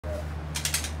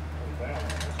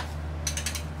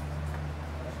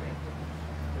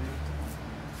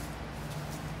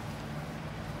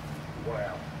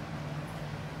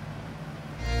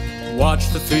Watch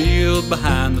the field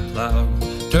behind the plow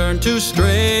turn to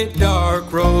straight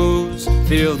dark rows.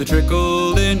 Feel the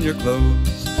trickle in your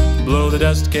clothes, blow the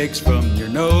dust cakes from your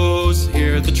nose.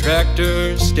 Hear the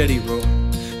tractor's steady roar.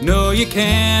 No, you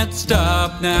can't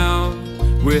stop now,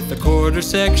 with a quarter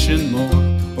section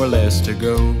more or less to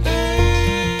go.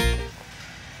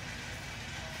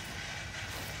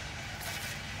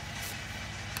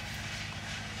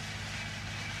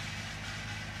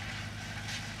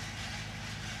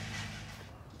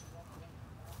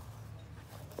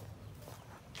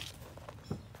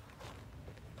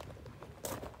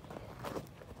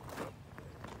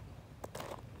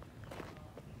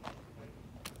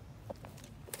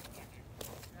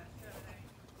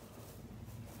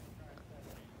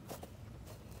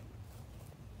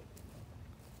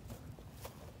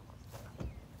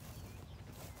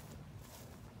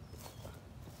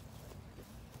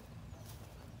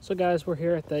 So guys, we're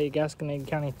here at the Gasconade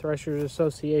County Threshers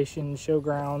Association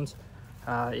showgrounds.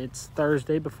 It's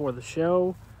Thursday before the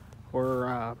show.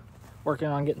 We're working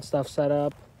on getting stuff set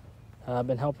up. I've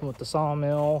been helping with the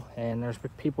sawmill, and there's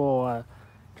people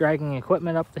dragging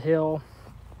equipment up the hill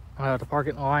to park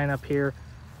it in the line up here.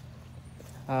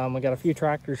 We got a few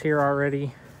tractors here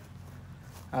already,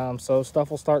 so stuff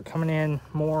will start coming in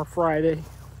more Friday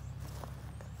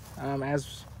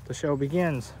as the show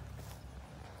begins.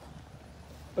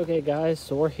 Okay guys,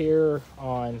 so we're here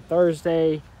on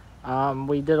Thursday.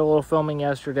 We did a little filming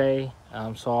yesterday,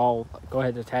 so I'll go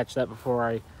ahead and attach that before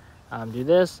I do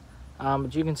this.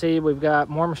 But you can see we've got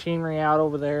more machinery out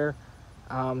over there.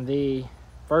 The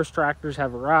first tractors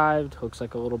have arrived. Looks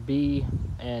like a little B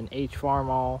and H farm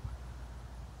all.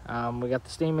 We got the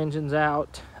steam engines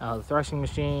out, the threshing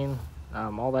machine,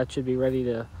 all that should be ready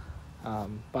to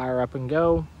fire up and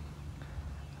go.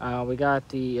 We got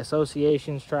the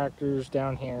association's tractors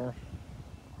down here.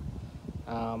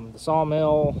 The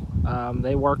sawmill,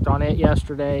 they worked on it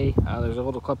yesterday. There's a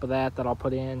little clip of that I'll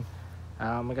put in.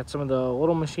 We got some of the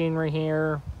little machinery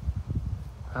here.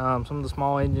 Some of the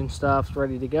small engine stuff's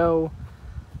ready to go.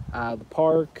 The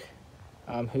park,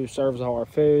 who serves all our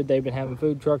food, they've been having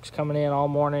food trucks coming in all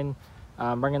morning,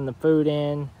 bringing the food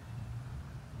in.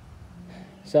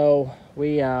 So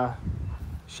we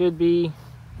should be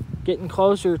getting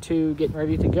closer to getting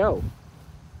ready to go.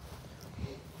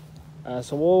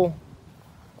 So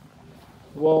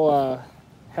we'll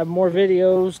have more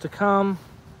videos to come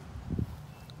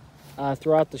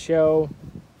throughout the show.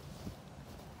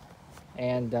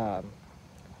 And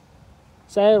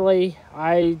sadly,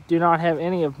 I do not have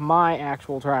any of my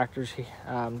actual tractors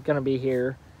gonna be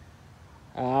here.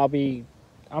 I'm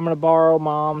gonna borrow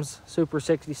Mom's Super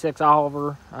 66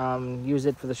 Oliver, use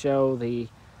it for the show. The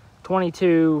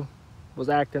 22 was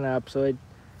acting up, so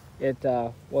it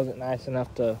wasn't nice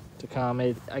enough to come.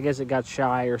 I guess it got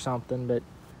shy or something, but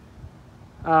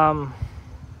I'm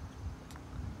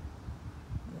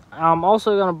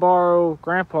also going to borrow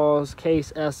Grandpa's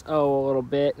Case SO a little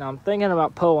bit, and I'm thinking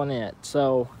about pulling it,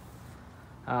 so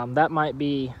that might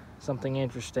be something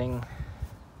interesting,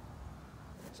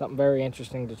 something very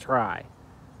interesting to try.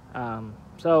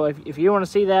 So if you want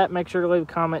to see that, make sure to leave a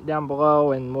comment down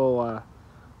below, and we'll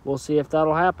see if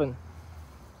that'll happen.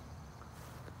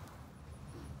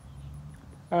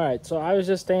 All right, so I was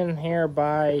just standing here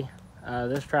by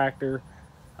this tractor.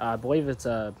 I believe it's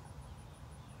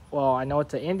well, I know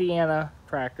it's an Indiana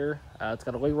tractor. It's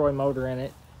got a Leroy motor in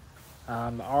it.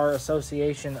 Our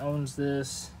association owns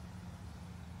this.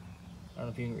 I don't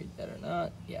know if you can read that or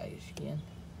not. Yeah, yes you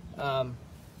can.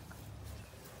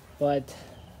 But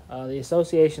the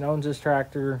association owns this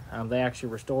tractor. They actually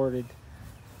restored it.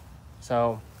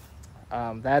 So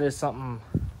that is something.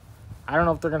 I don't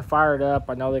know if they're going to fire it up.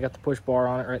 I know they got the push bar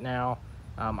on it right now.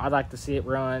 I'd like to see it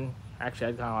run. Actually,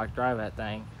 I'd kind of like to drive that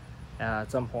thing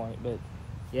at some point. But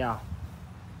yeah.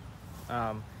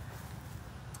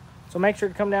 So make sure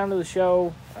to come down to the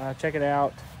show. Check it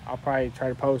out. I'll probably try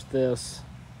to post this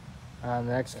in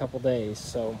the next couple days.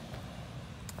 So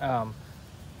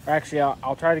actually,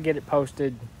 I'll try to get it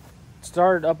posted.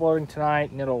 Started uploading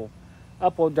tonight, and it'll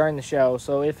upload during the show.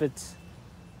 So if it's,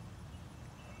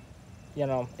 you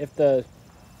know, if the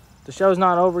show's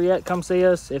not over yet, come see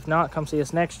us. If not, come see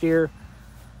us next year.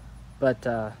 But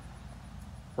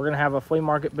we're gonna have a flea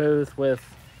market booth with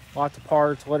lots of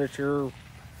parts, literature,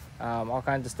 all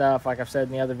kinds of stuff, like I've said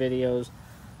in the other videos.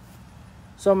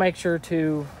 So make sure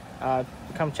to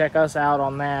come check us out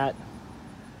on that.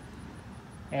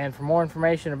 And for more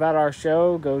information about our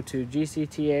show, go to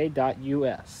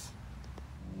gcta.us.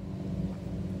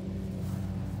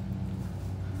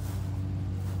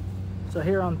 So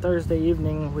here on Thursday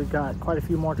evening, we've got quite a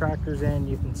few more tractors in.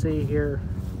 You can see here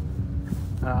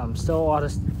Still a lot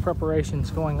of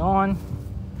preparations going on.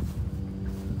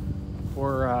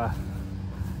 We're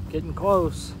getting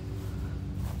close.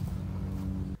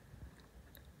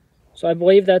 So I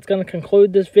believe that's going to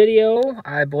conclude this video.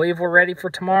 I believe we're ready for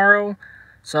tomorrow.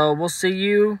 So we'll see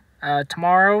you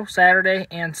tomorrow, Saturday,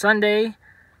 and Sunday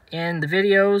in the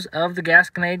videos of the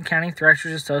Gasconade County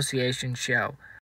Threshers Association show.